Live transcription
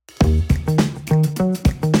Hey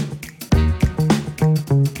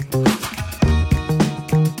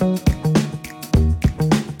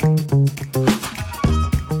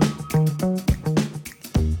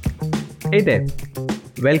there,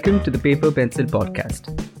 welcome to the Paper Pencil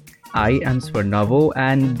Podcast. I am Swarnavo,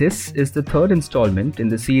 and this is the third installment in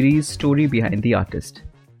the series Story Behind the Artist.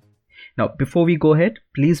 Now, before we go ahead,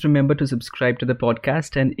 please remember to subscribe to the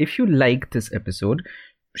podcast, and if you like this episode,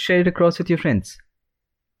 share it across with your friends.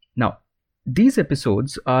 Now, these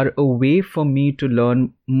episodes are a way for me to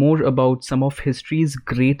learn more about some of history's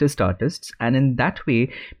greatest artists, and in that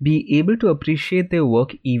way, be able to appreciate their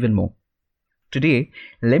work even more. Today,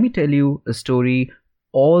 let me tell you a story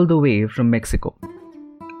all the way from Mexico.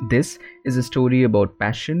 This is a story about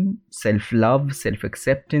passion, self-love,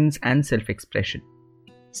 self-acceptance, and self-expression.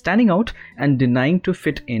 Standing out and denying to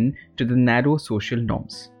fit in to the narrow social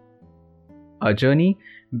norms. Our journey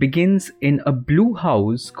begins in a blue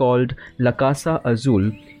house called La Casa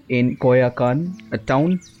Azul in Coyoacan, a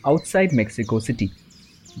town outside Mexico City.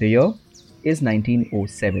 The year is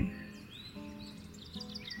 1907.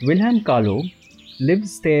 Wilhelm Kahlo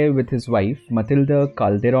lives there with his wife Matilda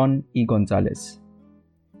Calderon y Gonzalez.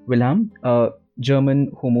 Wilhelm, a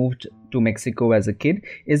German who moved to Mexico as a kid,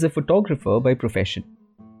 is a photographer by profession.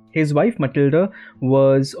 His wife Matilda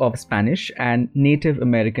was of Spanish and Native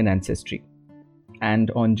American ancestry.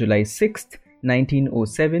 And on July 6th,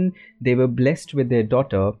 1907, they were blessed with their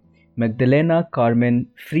daughter Magdalena Carmen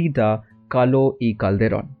Frida Kahlo y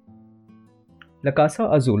Calderon. La Casa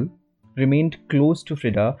Azul remained close to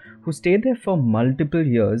Frida, who stayed there for multiple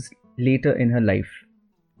years later in her life,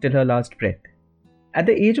 till her last breath. At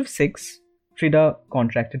the age of 6, Frida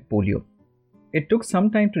contracted polio. It took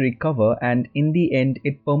some time to recover, and in the end,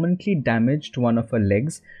 it permanently damaged one of her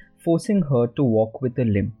legs, forcing her to walk with a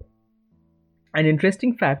limp. An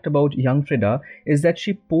interesting fact about young Frida is that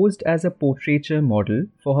she posed as a portraiture model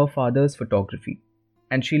for her father's photography,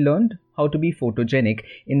 and she learned how to be photogenic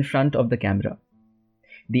in front of the camera.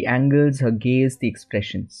 The angles, her gaze, the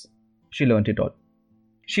expressions. She learnt it all.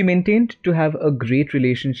 She maintained to have a great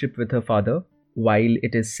relationship with her father, while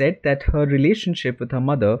it is said that her relationship with her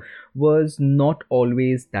mother was not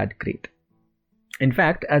always that great. In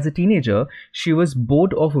fact, as a teenager, she was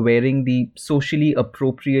bored of wearing the socially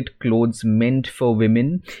appropriate clothes meant for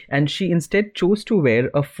women, and she instead chose to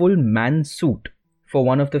wear a full man suit for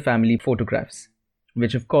one of the family photographs,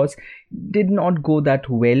 which of course did not go that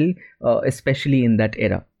well, especially in that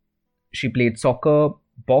era. She played soccer,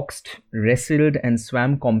 boxed, wrestled, and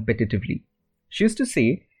swam competitively. She used to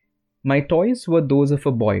say, "My toys were those of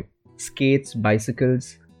a boy, skates,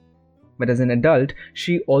 bicycles." But as an adult,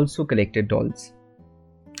 she also collected dolls.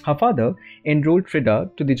 Her father enrolled Frida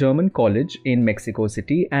to the German college in Mexico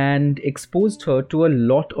City and exposed her to a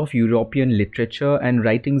lot of European literature and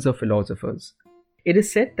writings of philosophers. It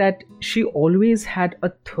is said that she always had a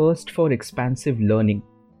thirst for expansive learning,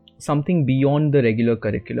 something beyond the regular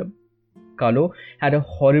curriculum. Kahlo had a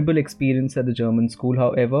horrible experience at the German school,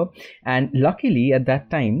 however, and luckily at that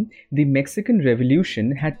time, the Mexican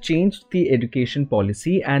Revolution had changed the education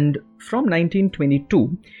policy, and from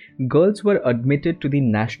 1922, girls were admitted to the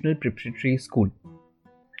National Preparatory School.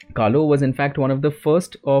 Kahlo was in fact one of the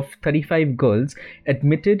first of 35 girls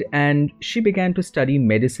admitted, and she began to study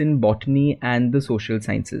medicine, botany, and the social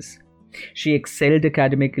sciences. She excelled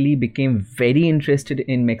academically, became very interested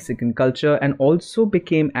in Mexican culture, and also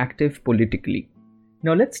became active politically.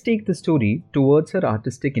 Now let's take the story towards her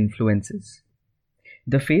artistic influences.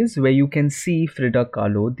 The phase where you can see Frida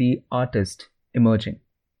Kahlo, the artist, emerging.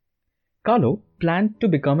 Kahlo planned to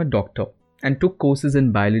become a doctor and took courses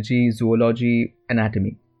in biology, zoology,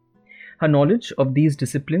 anatomy. Her knowledge of these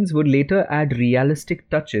disciplines would later add realistic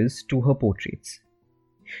touches to her portraits.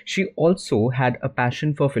 She also had a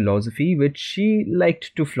passion for philosophy, which she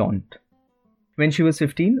liked to flaunt. When she was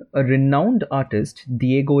 15, a renowned artist,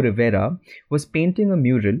 Diego Rivera, was painting a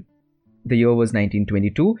mural. The year was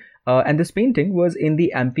 1922, and this painting was in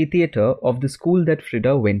the amphitheater of the school that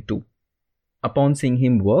Frida went to. Upon seeing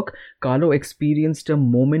him work, Kahlo experienced a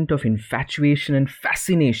moment of infatuation and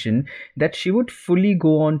fascination that she would fully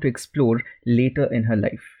go on to explore later in her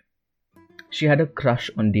life. She had a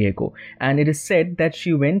crush on Diego, and it is said that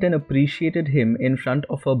she went and appreciated him in front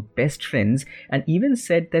of her best friends, and even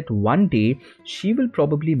said that one day she will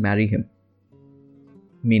probably marry him.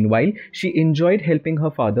 Meanwhile, she enjoyed helping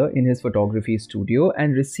her father in his photography studio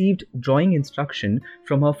and received drawing instruction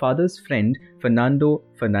from her father's friend Fernando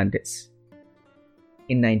Fernandez.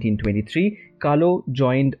 In 1923, Kahlo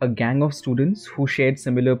joined a gang of students who shared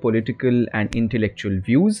similar political and intellectual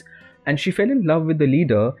views, and she fell in love with the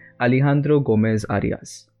leader Alejandro Gomez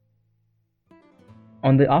Arias.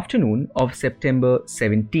 On the afternoon of September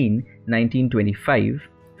 17, 1925,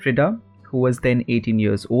 Frida, who was then 18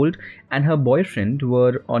 years old, and her boyfriend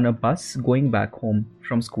were on a bus going back home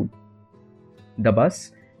from school. The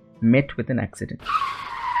bus met with an accident.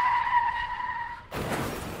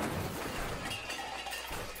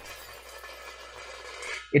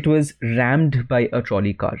 It was rammed by a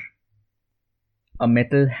trolley car. A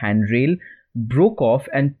metal handrail broke off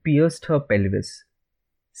and pierced her pelvis.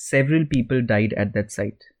 Several people died at that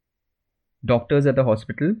site. Doctors at the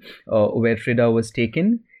hospital where Frida was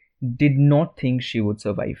taken did not think she would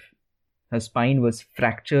survive. Her spine was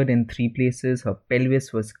fractured in 3 places, her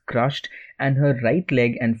pelvis was crushed, and her right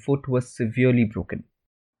leg and foot was severely broken.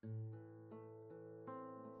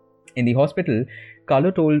 In the hospital,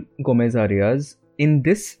 Kahlo told Gomez Arias, "In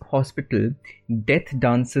this hospital, death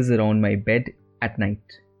dances around my bed at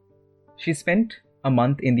night." She spent a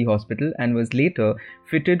month in the hospital and was later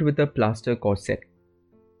fitted with a plaster corset.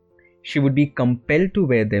 She would be compelled to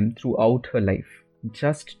wear them throughout her life,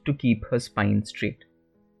 just to keep her spine straight.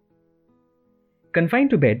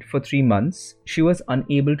 Confined to bed for 3 months, she was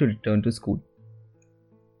unable to return to school.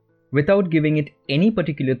 "Without giving it any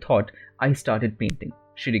particular thought, I started painting,"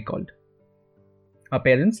 she recalled. Her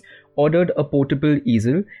parents ordered a portable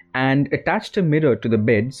easel and attached a mirror to the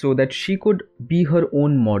bed so that she could be her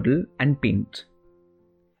own model and paint.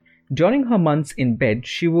 During her months in bed,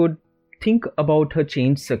 she would think about her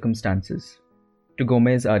changed circumstances. To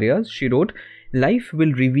Gomez Arias, she wrote, "Life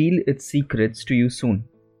will reveal its secrets to you soon.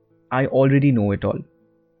 I already know it all.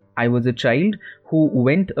 I was a child who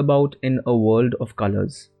went about in a world of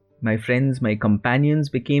colors. My friends, my companions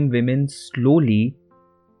became women slowly.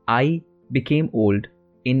 I became old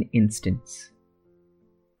in instants."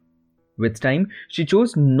 With time, she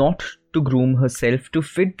chose not to groom herself to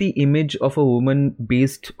fit the image of a woman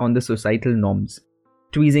based on the societal norms.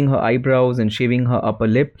 Tweezing her eyebrows and shaving her upper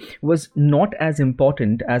lip was not as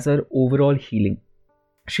important as her overall healing.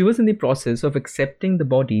 She was in the process of accepting the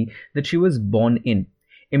body that she was born in.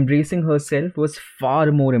 Embracing herself was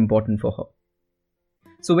far more important for her.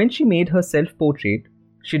 So when she made her self-portrait,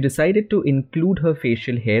 she decided to include her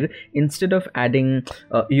facial hair instead of adding,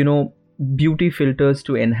 beauty filters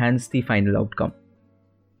to enhance the final outcome.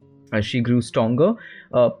 As she grew stronger,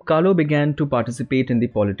 Kahlo began to participate in the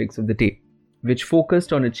politics of the day, which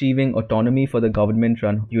focused on achieving autonomy for the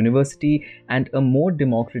government-run university and a more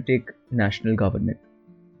democratic national government.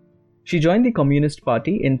 She joined the Communist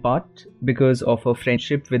Party in part because of her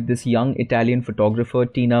friendship with this young Italian photographer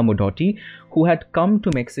Tina Modotti, who had come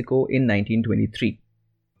to Mexico in 1923.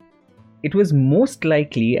 It was most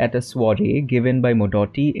likely at a soiree given by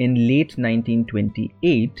Modotti in late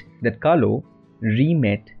 1928 that Kahlo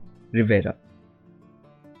re-met Rivera.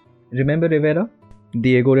 Remember Rivera?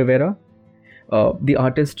 Diego Rivera? The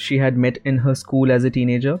artist she had met in her school as a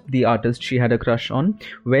teenager, the artist she had a crush on.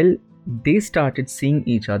 Well, they started seeing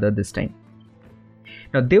each other this time.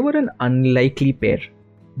 Now, they were an unlikely pair.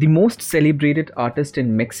 The most celebrated artist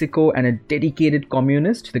in Mexico and a dedicated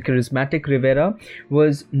communist, the charismatic Rivera,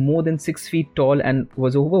 was more than 6 feet tall and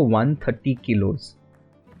was over 130 kilos.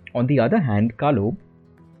 On the other hand, Kahlo,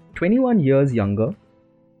 21 years younger,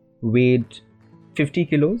 weighed 50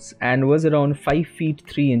 kilos and was around 5 feet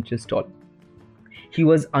 3 inches tall. He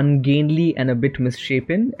was ungainly and a bit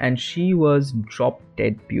misshapen, and she was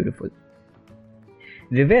drop-dead beautiful.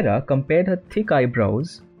 Rivera compared her thick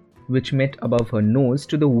eyebrows, which met above her nose,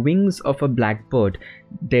 to the wings of a blackbird,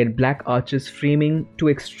 their black arches framing 2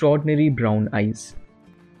 extraordinary brown eyes.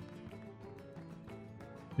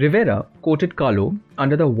 Rivera quoted Kahlo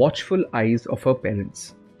under the watchful eyes of her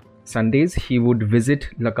parents. Sundays, he would visit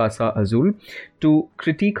La Casa Azul to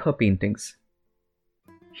critique her paintings.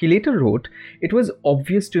 He later wrote, "It was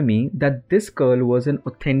obvious to me that this girl was an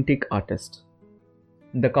authentic artist."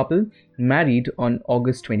 The couple married on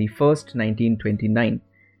August 21st, 1929.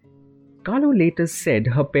 Kahlo later said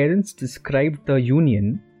her parents described the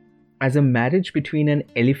union as a marriage between an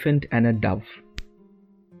elephant and a dove.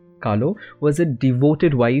 Kahlo was a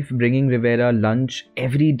devoted wife, bringing Rivera lunch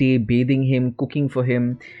every day, bathing him, cooking for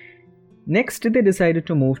him. Next, they decided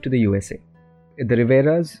to move to the USA. The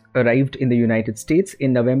Riveras arrived in the United States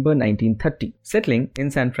in November 1930, settling in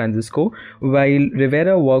San Francisco, while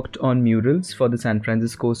Rivera worked on murals for the San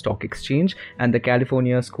Francisco Stock Exchange and the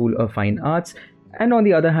California School of Fine Arts, and on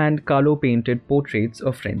the other hand, Kahlo painted portraits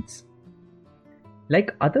of friends.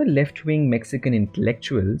 Like other left-wing Mexican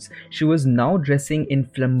intellectuals, she was now dressing in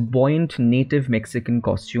flamboyant native Mexican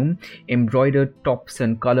costume, embroidered tops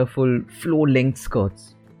and colorful floor-length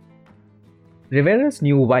skirts. Rivera's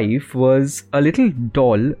new wife was a little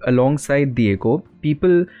doll alongside Diego.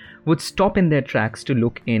 People would stop in their tracks to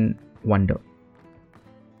look in wonder.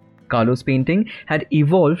 Kahlo's painting had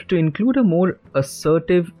evolved to include a more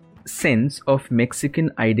assertive sense of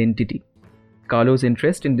Mexican identity. Kahlo's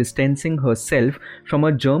interest in distancing herself from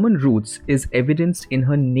her German roots is evidenced in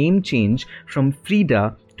her name change from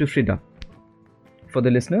Frida to Frida. For the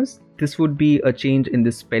listeners, this would be a change in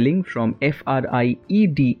the spelling from Frieda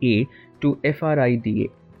to Frida.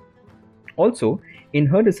 Also, in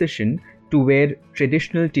her decision to wear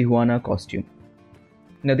traditional Tijuana costume.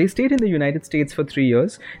 Now, they stayed in the United States for 3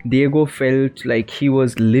 years. Diego felt like he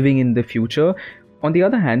was living in the future. On the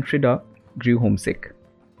other hand, Frida grew homesick.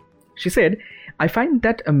 She said, "I find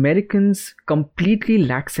that Americans completely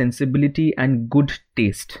lack sensibility and good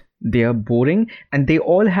taste. They are boring and they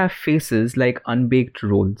all have faces like unbaked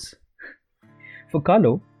rolls." For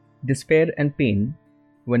Kahlo, despair and pain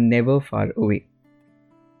were never far away.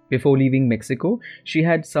 Before leaving Mexico, she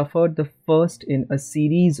had suffered the first in a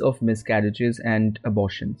series of miscarriages and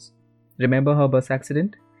abortions. Remember her bus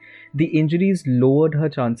accident? The injuries lowered her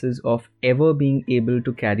chances of ever being able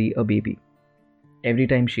to carry a baby. Every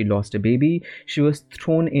time she lost a baby, she was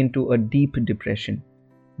thrown into a deep depression.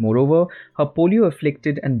 Moreover, her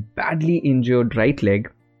polio-afflicted and badly injured right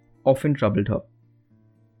leg often troubled her.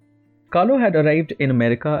 Kahlo had arrived in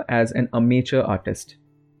America as an amateur artist.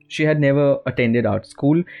 She had never attended art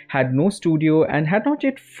school, had no studio, and had not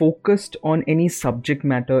yet focused on any subject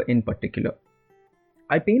matter in particular.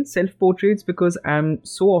 "I paint self-portraits because I'm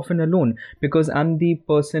so often alone, because I'm the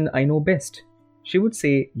person I know best," she would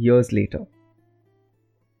say years later.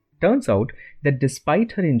 Turns out that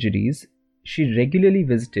despite her injuries, she regularly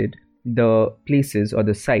visited the places or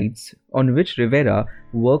the sites on which Rivera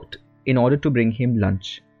worked in order to bring him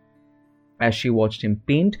lunch. As she watched him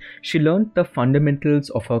paint, she learned the fundamentals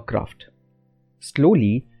of her craft.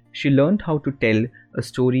 Slowly, she learned how to tell a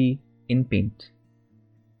story in paint.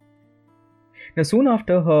 Now, soon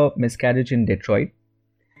after her miscarriage in Detroit,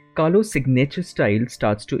 Kahlo's signature style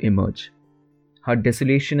starts to emerge. Her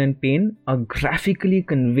desolation and pain are graphically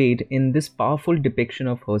conveyed in this powerful depiction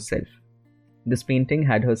of herself. This painting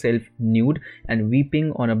had herself nude and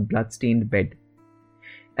weeping on a blood-stained bed.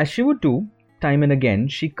 As she would do, time and again,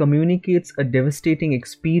 she communicates a devastating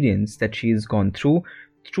experience that she has gone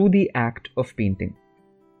through the act of painting.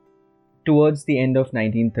 Towards the end of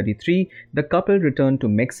 1933, the couple returned to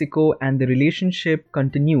Mexico and the relationship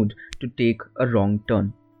continued to take a wrong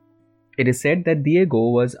turn. It is said that Diego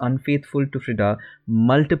was unfaithful to Frida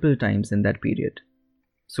multiple times in that period.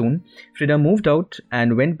 Soon, Frida moved out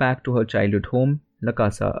and went back to her childhood home, La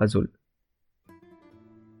Casa Azul.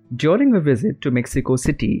 During a visit to Mexico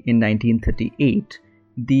City in 1938,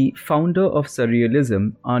 the founder of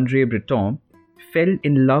Surrealism, André Breton, fell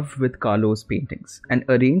in love with Kahlo's paintings and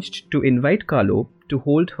arranged to invite Kahlo to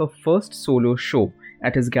hold her first solo show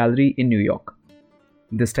at his gallery in New York.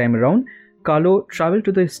 This time around, Kahlo traveled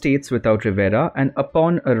to the States without Rivera and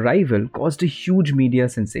upon arrival caused a huge media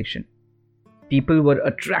sensation. People were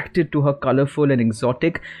attracted to her colorful and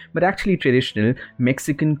exotic, but actually traditional,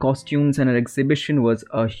 Mexican costumes, and her exhibition was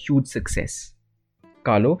a huge success.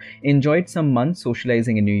 Kahlo enjoyed some months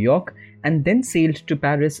socializing in New York and then sailed to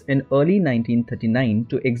Paris in early 1939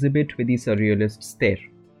 to exhibit with the Surrealists there.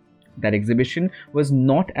 That exhibition was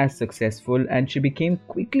not as successful and she became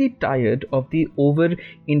quickly tired of the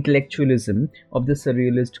over-intellectualism of the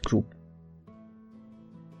Surrealist group.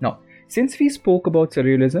 Now, since we spoke about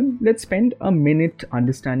Surrealism, let's spend a minute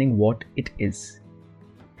understanding what it is.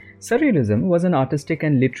 Surrealism was an artistic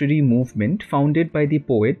and literary movement founded by the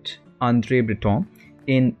poet André Breton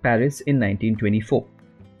in Paris in 1924.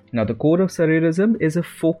 Now, the core of Surrealism is a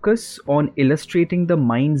focus on illustrating the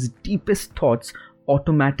mind's deepest thoughts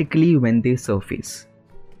automatically when they surface.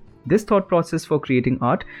 This thought process for creating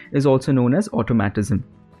art is also known as automatism.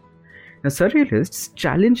 Now, Surrealists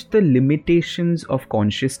challenged the limitations of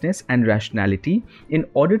consciousness and rationality in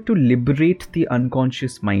order to liberate the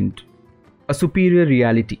unconscious mind, a superior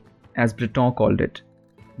reality, as Breton called it.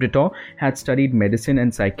 Breton had studied medicine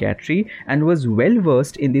and psychiatry and was well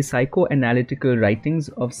versed in the psychoanalytical writings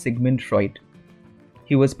of Sigmund Freud.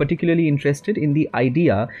 He was particularly interested in the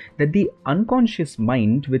idea that the unconscious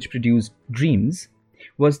mind, which produced dreams,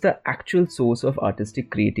 was the actual source of artistic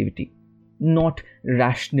creativity, not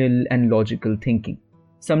rational and logical thinking.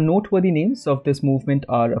 Some noteworthy names of this movement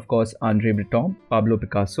are, of course, André Breton, Pablo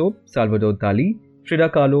Picasso, Salvador Dali, Frida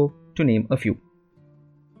Kahlo, to name a few.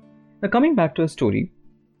 Now, coming back to a story,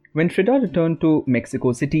 when Frida returned to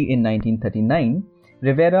Mexico City in 1939,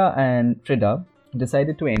 Rivera and Frida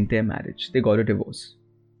decided to end their marriage. They got a divorce.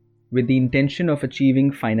 With the intention of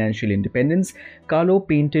achieving financial independence, Kahlo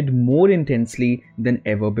painted more intensely than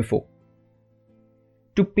ever before.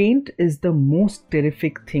 To paint is the most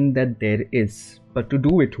terrific thing that there is. but to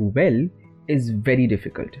do it well is very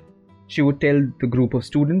difficult. She would tell the group of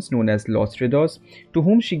students known as Los Fridos, to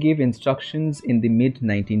whom she gave instructions in the mid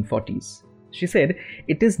 1940s. She said,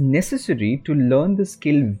 "It is necessary to learn the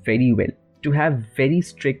skill very well, to have very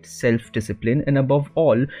strict self-discipline, and above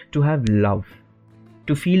all, to have love,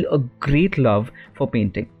 to feel a great love for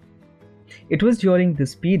painting." It was during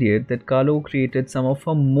this period that Kahlo created some of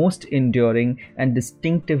her most enduring and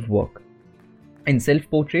distinctive work. In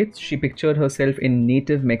self-portraits, she pictured herself in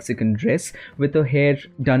native Mexican dress with her hair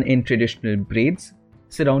done in traditional braids,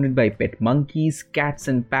 surrounded by pet monkeys, cats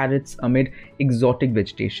and parrots amid exotic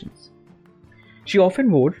vegetations. She often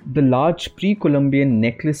wore the large pre-Columbian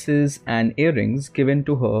necklaces and earrings given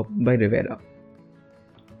to her by Rivera.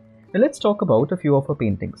 Now let's talk about a few of her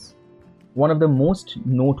paintings. One of the most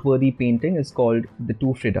noteworthy painting is called The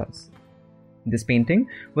Two Fridas. This painting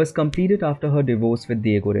was completed after her divorce with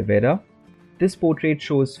Diego Rivera. This portrait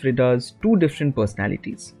shows Frida's two different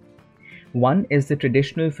personalities. One is the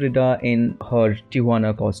traditional Frida in her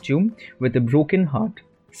Tijuana costume with a broken heart,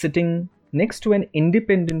 sitting next to an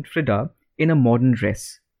independent Frida in a modern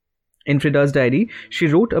dress. In Frida's diary, she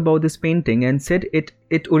wrote about this painting and said it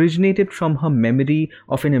originated from her memory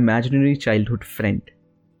of an imaginary childhood friend.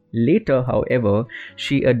 Later, however,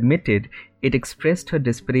 she admitted it expressed her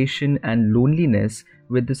desperation and loneliness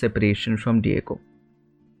with the separation from Diego.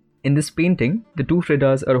 In this painting, the two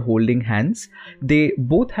Fridas are holding hands. They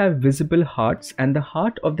both have visible hearts, and the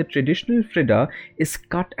heart of the traditional Frida is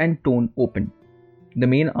cut and torn open. The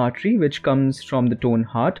main artery, which comes from the torn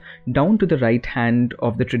heart down to the right hand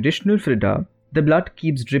of the traditional Frida, the blood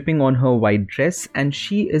keeps dripping on her white dress and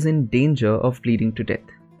she is in danger of bleeding to death.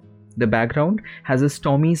 The background has a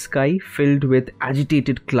stormy sky filled with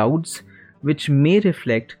agitated clouds, which may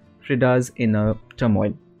reflect Frida's inner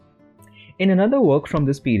turmoil. In another work from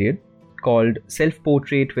this period, called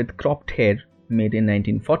Self-Portrait with Cropped Hair, made in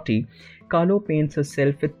 1940, Kahlo paints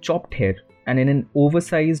herself with chopped hair and in an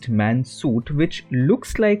oversized man's suit which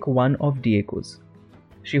looks like one of Diego's.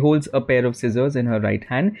 She holds a pair of scissors in her right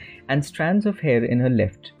hand and strands of hair in her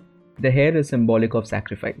left. The hair is symbolic of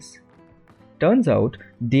sacrifice. Turns out,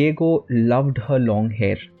 Diego loved her long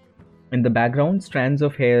hair. In the background, strands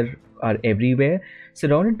of hair are everywhere.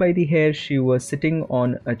 Surrounded by the hair, she was sitting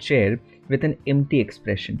on a chair with an empty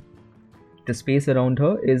expression. The space around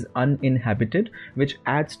her is uninhabited, which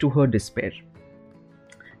adds to her despair.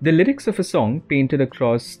 The lyrics of a song painted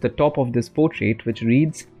across the top of this portrait, which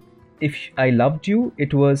reads, "If I loved you,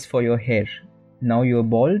 it was for your hair. Now you're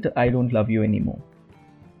bald, I don't love you anymore."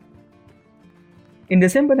 In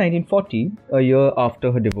December 1940, a year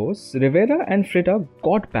after her divorce, Rivera and Frida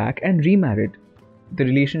got back and remarried. The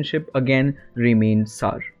relationship again remained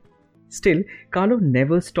sour. Still, Kahlo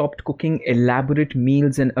never stopped cooking elaborate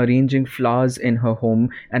meals and arranging flowers in her home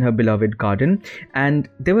and her beloved garden, and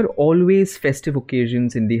there were always festive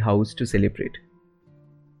occasions in the house to celebrate.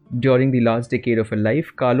 During the last decade of her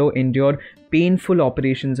life, Kahlo endured painful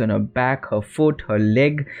operations on her back, her foot, her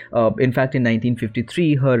leg. In fact, in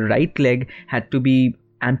 1953, her right leg had to be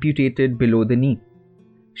amputated below the knee.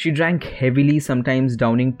 She drank heavily, sometimes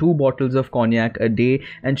downing 2 bottles of cognac a day,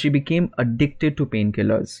 and she became addicted to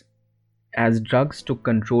painkillers. As drugs took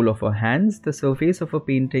control of her hands, the surface of her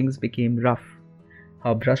paintings became rough,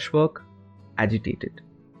 her brushwork agitated.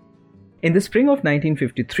 In the spring of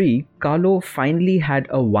 1953, Kahlo finally had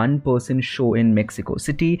a one-person show in Mexico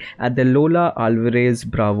City at the Lola Alvarez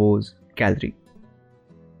Bravo's gallery.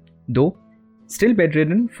 Though still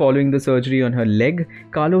bedridden following the surgery on her leg,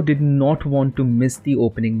 Kahlo did not want to miss the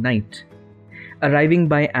opening night. Arriving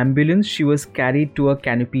by ambulance, she was carried to a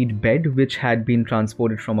canopied bed which had been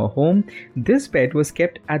transported from her home. This bed was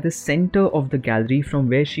kept at the center of the gallery from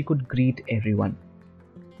where she could greet everyone.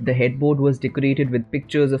 The headboard was decorated with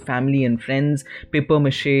pictures of family and friends,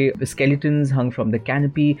 papier-mâché skeletons hung from the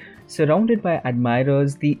canopy. Surrounded by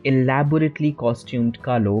admirers, the elaborately costumed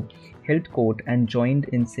Kahlo held court and joined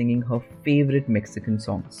in singing her favorite Mexican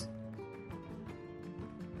songs.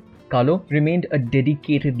 Kahlo remained a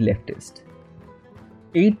dedicated leftist.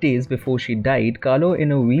 8 days before she died, Kahlo,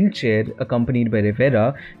 in a wheelchair accompanied by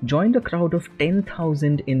Rivera, joined a crowd of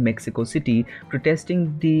 10,000 in Mexico City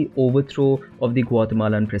protesting the overthrow of the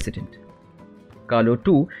Guatemalan president. Kahlo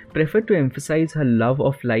too preferred to emphasize her love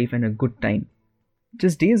of life and a good time.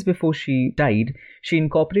 Just days before she died, she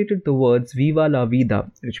incorporated the words "Viva la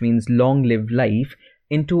vida," which means long live life,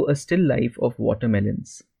 into a still life of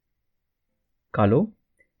watermelons. Kahlo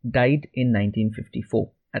died in 1954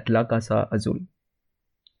 at La Casa Azul.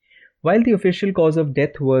 While the official cause of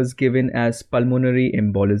death was given as pulmonary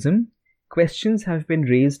embolism, questions have been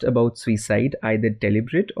raised about suicide, either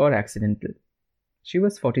deliberate or accidental. She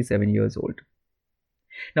was 47 years old.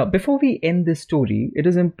 Now, before we end this story, it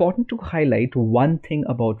is important to highlight one thing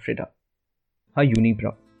about Frida: her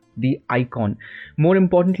unibrow, the icon. More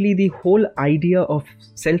importantly, the whole idea of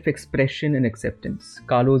self expression and acceptance.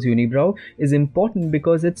 Kahlo's unibrow is important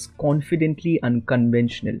because it's confidently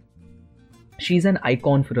unconventional. She's an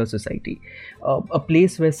icon for our society, a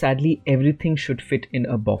place where sadly everything should fit in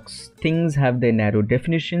a box. Things have their narrow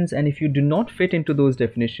definitions, and if you do not fit into those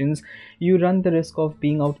definitions, you run the risk of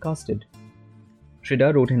being outcasted.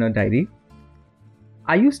 Frida wrote in her diary,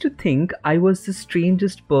 "I used to think I was the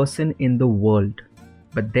strangest person in the world.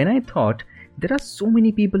 But then I thought, there are so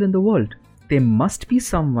many people in the world. There must be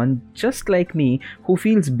someone just like me who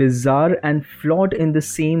feels bizarre and flawed in the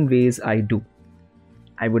same ways I do."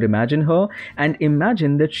 I would imagine her and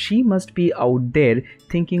imagine that she must be out there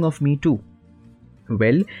thinking of me too.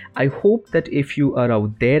 Well, I hope that if you are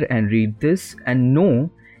out there and read this and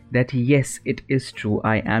know that yes, it is true,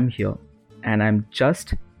 I am here and I'm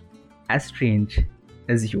just as strange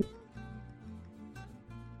as you.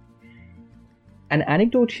 An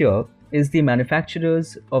anecdote here is the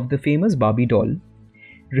manufacturers of the famous Barbie doll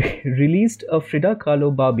released a Frida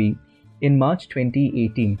Kahlo Barbie in March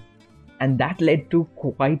 2018, and that led to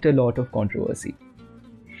quite a lot of controversy.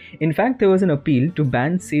 In fact, there was an appeal to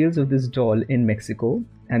ban sales of this doll in Mexico,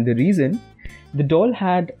 and the reason: the doll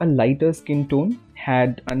had a lighter skin tone,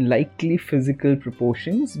 had unlikely physical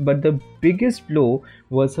proportions, but the biggest blow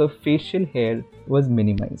was her facial hair was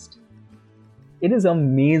minimized. It is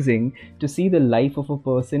amazing to see the life of a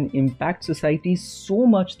person impact society so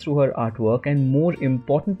much through her artwork, and more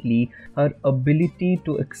importantly, her ability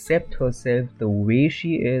to accept herself the way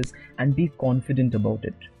she is and be confident about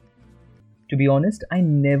it. To be honest, I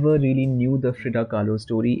never really knew the Frida Kahlo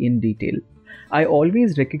story in detail. I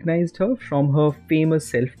always recognized her from her famous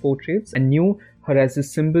self-portraits and knew her as a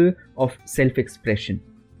symbol of self-expression,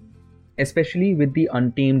 especially with the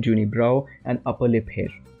untamed unibrow and upper lip hair.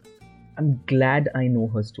 I'm glad I know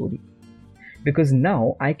her story, because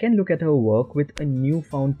now I can look at her work with a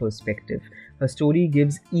newfound perspective. Her story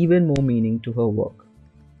gives even more meaning to her work.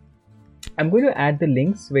 I'm going to add the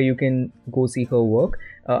links where you can go see her work.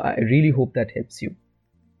 I really hope that helps you.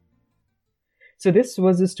 So this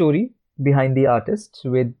was the story behind the artist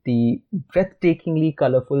with the breathtakingly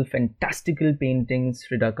colorful, fantastical paintings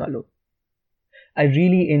Frida Kahlo. I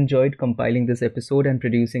really enjoyed compiling this episode and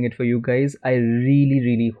producing it for you guys. I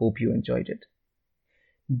really hope you enjoyed it.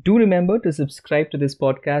 Do remember to subscribe to this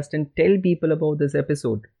podcast and tell people about this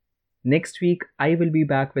episode. Next week, I will be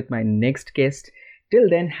back with my next guest. Till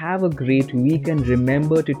then, have a great week and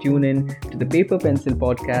remember to tune in to the Paper Pencil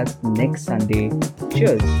podcast next Sunday.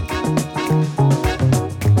 Cheers!